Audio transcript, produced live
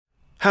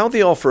How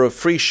the offer of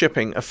free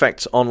shipping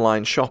affects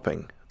online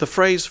shopping. The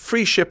phrase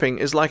free shipping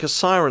is like a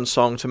siren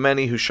song to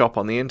many who shop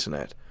on the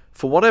internet.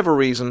 For whatever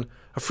reason,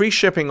 a free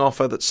shipping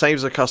offer that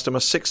saves a customer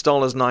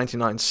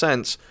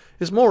 $6.99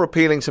 is more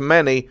appealing to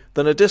many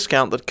than a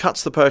discount that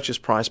cuts the purchase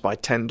price by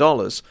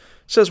 $10,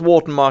 says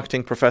Wharton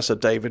marketing professor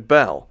David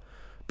Bell.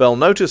 Bell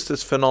noticed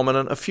this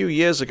phenomenon a few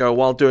years ago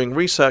while doing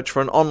research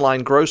for an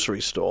online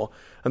grocery store,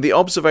 and the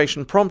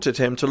observation prompted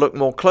him to look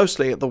more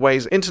closely at the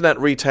ways internet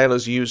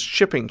retailers use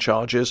shipping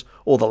charges,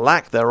 or the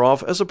lack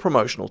thereof, as a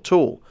promotional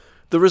tool.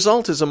 The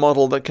result is a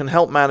model that can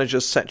help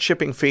managers set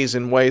shipping fees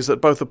in ways that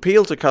both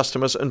appeal to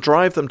customers and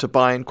drive them to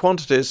buy in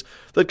quantities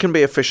that can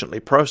be efficiently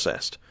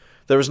processed.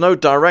 There is no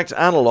direct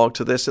analog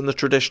to this in the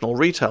traditional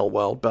retail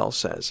world, Bell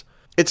says.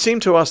 It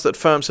seemed to us that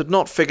firms had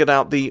not figured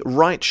out the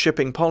right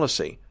shipping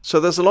policy,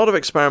 so there's a lot of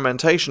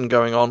experimentation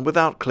going on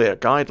without clear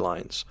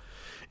guidelines.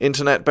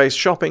 Internet-based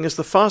shopping is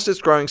the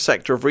fastest growing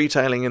sector of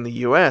retailing in the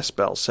US,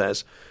 Bell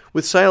says,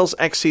 with sales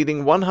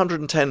exceeding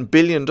 $110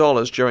 billion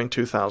during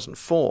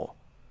 2004.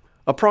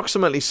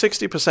 Approximately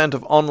 60%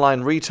 of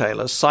online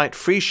retailers cite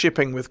free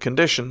shipping with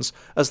conditions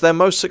as their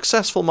most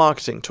successful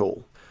marketing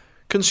tool.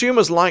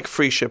 Consumers like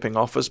free shipping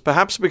offers,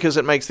 perhaps because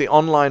it makes the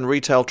online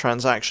retail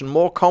transaction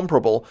more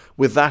comparable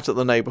with that at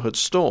the neighborhood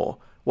store.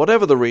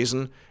 Whatever the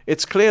reason,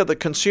 it's clear that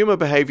consumer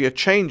behavior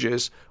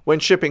changes when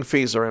shipping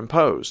fees are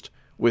imposed.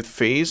 With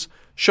fees,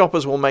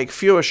 shoppers will make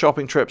fewer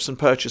shopping trips and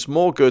purchase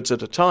more goods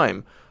at a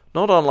time,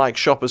 not unlike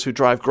shoppers who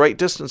drive great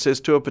distances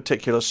to a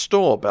particular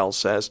store, Bell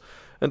says,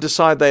 and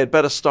decide they had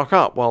better stock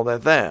up while they're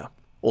there.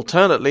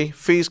 Alternately,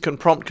 fees can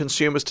prompt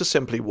consumers to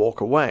simply walk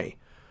away.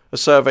 A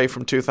survey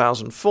from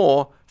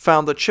 2004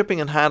 found that shipping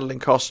and handling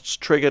costs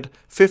triggered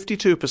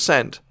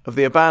 52% of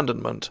the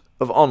abandonment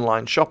of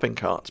online shopping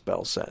carts,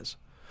 Bell says.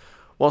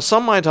 While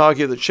some might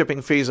argue that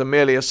shipping fees are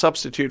merely a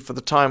substitute for the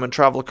time and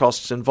travel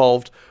costs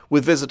involved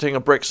with visiting a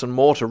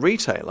bricks-and-mortar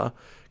retailer,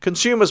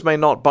 consumers may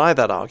not buy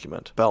that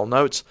argument, Bell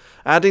notes,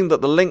 adding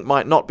that the link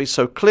might not be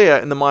so clear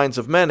in the minds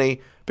of many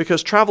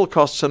because travel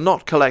costs are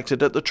not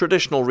collected at the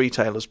traditional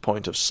retailer's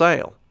point of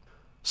sale.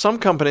 Some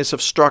companies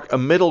have struck a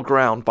middle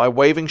ground by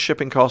waiving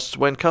shipping costs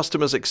when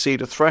customers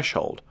exceed a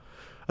threshold,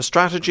 a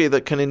strategy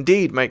that can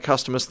indeed make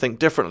customers think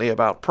differently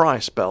about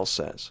price, Bell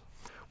says.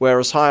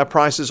 Whereas higher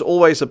prices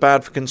always are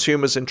bad for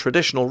consumers in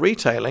traditional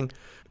retailing,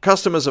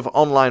 customers of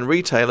online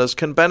retailers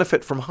can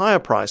benefit from higher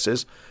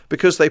prices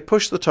because they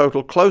push the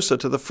total closer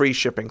to the free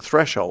shipping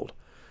threshold,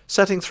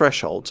 setting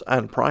thresholds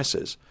and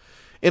prices.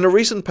 In a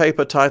recent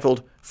paper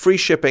titled Free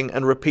Shipping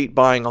and Repeat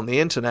Buying on the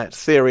Internet,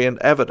 Theory and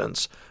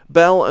Evidence,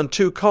 Bell and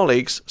two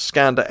colleagues,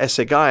 Skander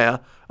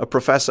Esegaya, a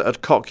professor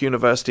at Koç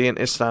University in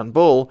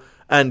Istanbul,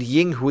 and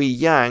Yinghui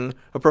Yang,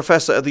 a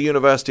professor at the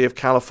University of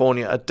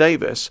California at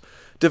Davis,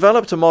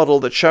 developed a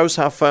model that shows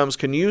how firms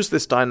can use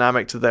this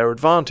dynamic to their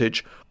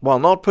advantage while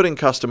not putting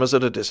customers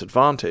at a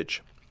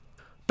disadvantage.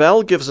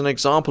 Bell gives an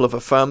example of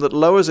a firm that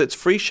lowers its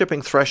free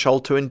shipping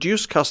threshold to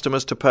induce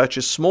customers to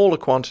purchase smaller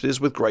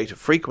quantities with greater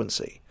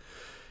frequency.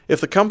 If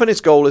the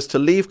company's goal is to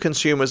leave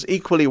consumers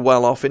equally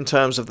well off in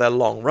terms of their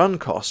long-run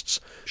costs,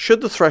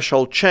 should the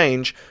threshold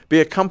change be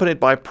accompanied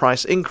by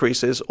price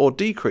increases or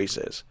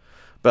decreases?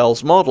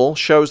 Bell's model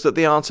shows that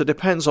the answer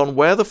depends on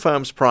where the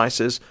firm's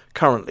prices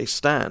currently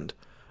stand.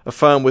 A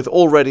firm with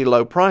already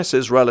low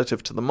prices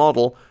relative to the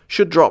model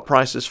should drop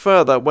prices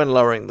further when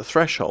lowering the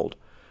threshold.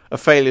 A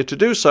failure to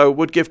do so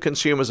would give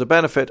consumers a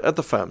benefit at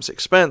the firm's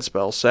expense,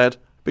 Bell said,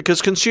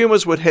 because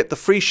consumers would hit the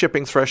free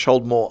shipping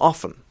threshold more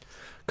often.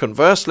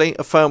 Conversely,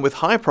 a firm with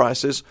high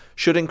prices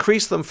should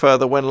increase them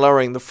further when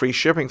lowering the free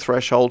shipping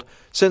threshold,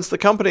 since the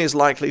company is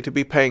likely to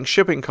be paying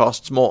shipping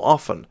costs more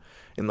often.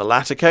 In the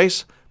latter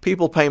case,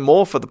 people pay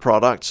more for the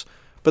products,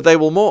 but they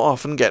will more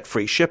often get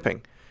free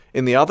shipping.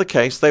 In the other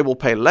case, they will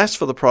pay less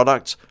for the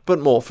products, but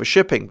more for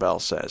shipping, Bell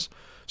says.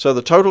 So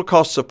the total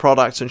costs of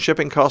products and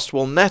shipping costs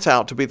will net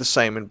out to be the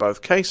same in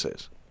both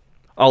cases.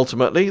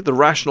 Ultimately, the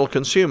rational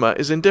consumer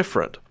is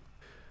indifferent.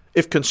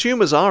 If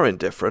consumers are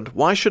indifferent,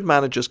 why should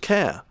managers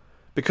care?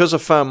 Because a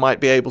firm might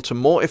be able to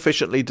more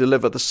efficiently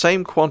deliver the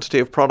same quantity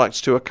of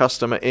products to a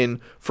customer in,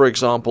 for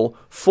example,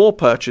 4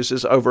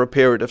 purchases over a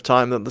period of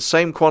time than the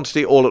same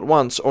quantity all at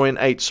once or in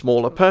 8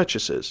 smaller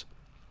purchases.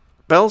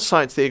 Bell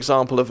cites the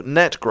example of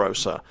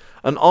NetGrocer,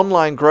 an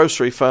online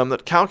grocery firm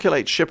that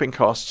calculates shipping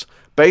costs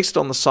based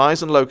on the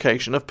size and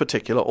location of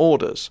particular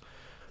orders.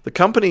 The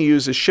company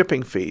uses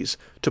shipping fees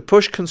to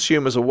push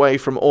consumers away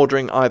from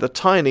ordering either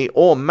tiny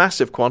or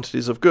massive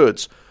quantities of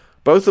goods,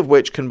 both of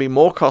which can be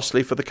more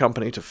costly for the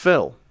company to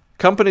fill.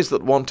 Companies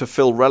that want to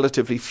fill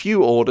relatively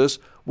few orders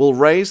will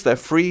raise their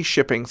free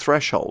shipping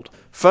threshold.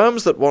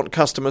 Firms that want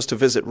customers to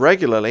visit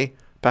regularly,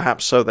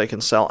 perhaps so they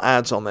can sell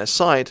ads on their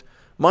site,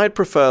 might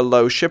prefer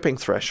low shipping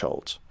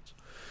thresholds.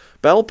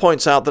 Bell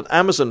points out that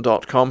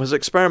Amazon.com has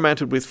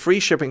experimented with free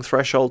shipping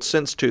thresholds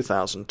since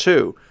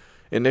 2002.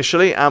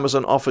 Initially,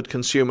 Amazon offered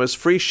consumers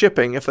free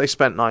shipping if they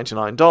spent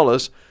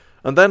 $99,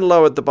 and then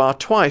lowered the bar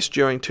twice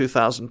during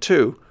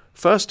 2002,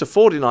 first to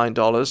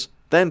 $49,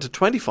 then to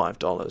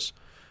 $25.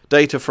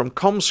 Data from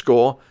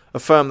Comscore, a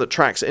firm that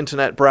tracks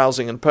internet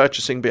browsing and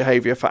purchasing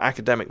behavior for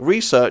academic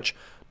research,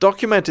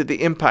 documented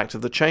the impact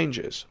of the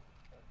changes.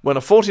 When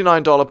a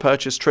 $49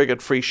 purchase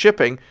triggered free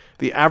shipping,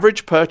 the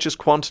average purchase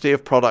quantity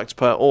of products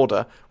per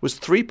order was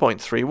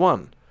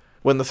 3.31.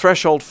 When the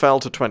threshold fell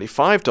to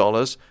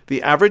 $25,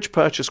 the average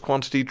purchase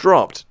quantity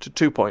dropped to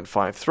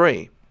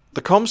 2.53.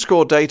 The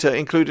Comscore data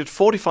included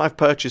 45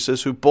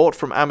 purchasers who bought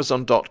from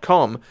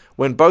Amazon.com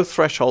when both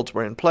thresholds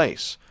were in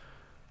place.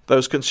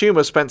 Those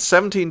consumers spent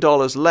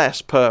 $17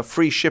 less per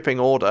free shipping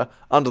order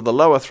under the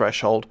lower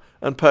threshold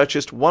and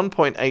purchased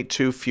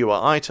 1.82 fewer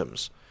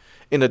items.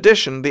 In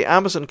addition, the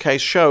Amazon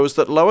case shows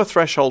that lower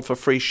threshold for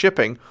free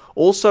shipping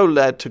also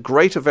led to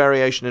greater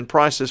variation in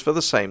prices for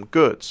the same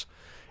goods.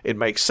 It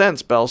makes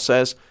sense, Bell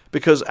says,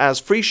 because as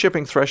free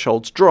shipping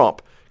thresholds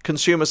drop,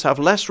 consumers have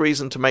less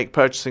reason to make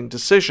purchasing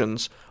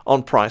decisions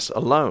on price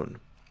alone.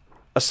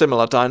 A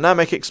similar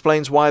dynamic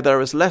explains why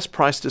there is less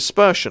price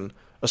dispersion,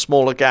 a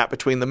smaller gap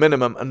between the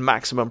minimum and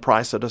maximum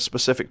price at a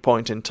specific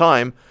point in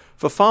time,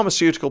 for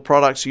pharmaceutical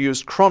products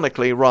used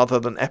chronically rather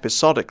than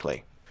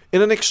episodically.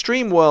 In an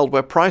extreme world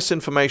where price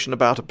information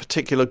about a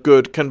particular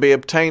good can be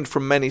obtained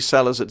from many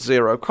sellers at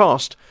zero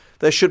cost,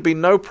 there should be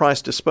no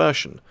price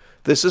dispersion.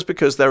 This is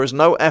because there is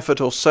no effort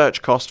or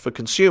search cost for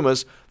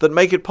consumers that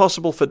make it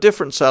possible for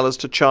different sellers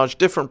to charge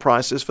different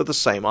prices for the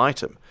same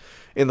item.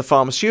 In the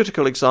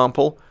pharmaceutical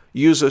example,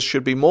 users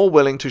should be more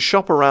willing to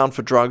shop around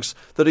for drugs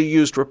that are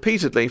used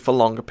repeatedly for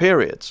longer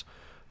periods.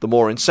 The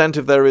more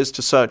incentive there is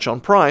to search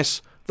on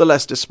price, the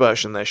less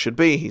dispersion there should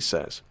be, he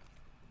says.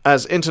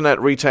 As internet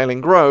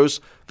retailing grows,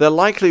 there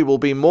likely will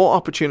be more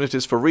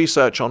opportunities for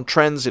research on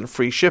trends in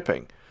free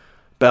shipping.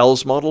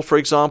 Bell's model, for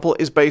example,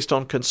 is based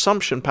on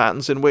consumption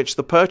patterns in which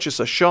the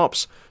purchaser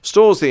shops,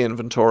 stores the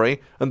inventory,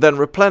 and then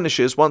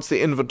replenishes once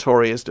the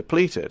inventory is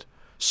depleted.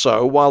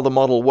 So, while the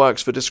model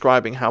works for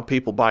describing how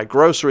people buy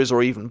groceries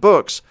or even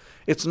books,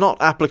 it's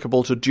not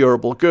applicable to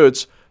durable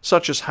goods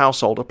such as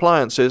household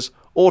appliances,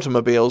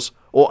 automobiles,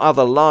 or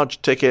other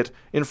large-ticket,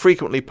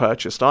 infrequently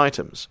purchased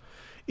items.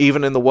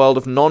 Even in the world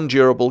of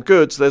non-durable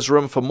goods, there's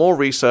room for more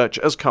research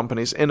as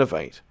companies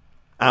innovate.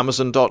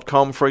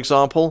 Amazon.com, for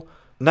example,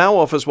 now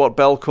offers what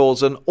Bell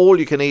calls an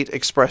all-you-can-eat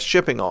express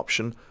shipping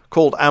option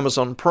called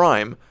Amazon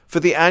Prime for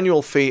the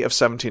annual fee of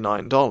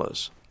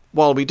 $79.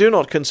 While we do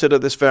not consider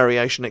this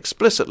variation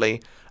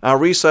explicitly, our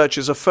research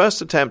is a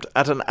first attempt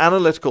at an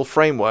analytical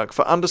framework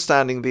for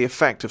understanding the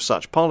effect of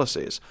such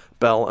policies,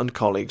 Bell and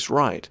colleagues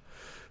write.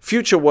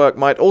 Future work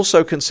might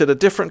also consider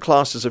different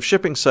classes of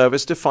shipping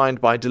service defined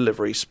by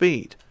delivery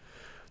speed.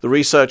 The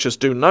researchers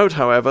do note,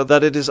 however,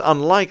 that it is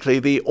unlikely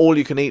the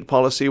all-you-can-eat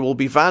policy will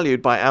be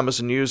valued by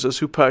Amazon users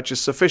who purchase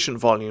sufficient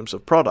volumes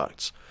of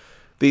products.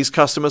 These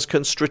customers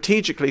can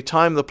strategically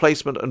time the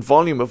placement and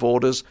volume of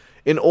orders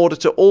in order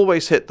to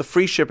always hit the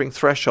free shipping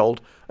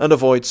threshold and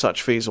avoid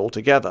such fees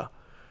altogether.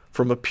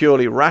 From a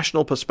purely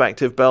rational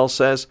perspective, Bell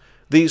says,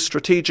 these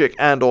strategic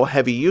and/or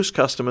heavy-use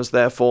customers,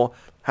 therefore,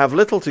 have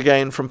little to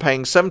gain from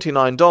paying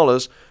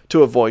 $79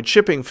 to avoid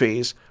shipping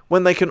fees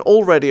when they can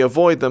already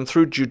avoid them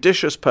through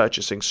judicious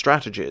purchasing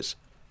strategies.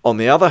 On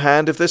the other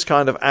hand, if this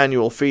kind of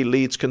annual fee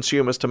leads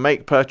consumers to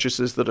make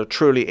purchases that are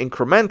truly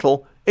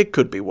incremental, it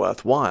could be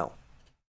worthwhile.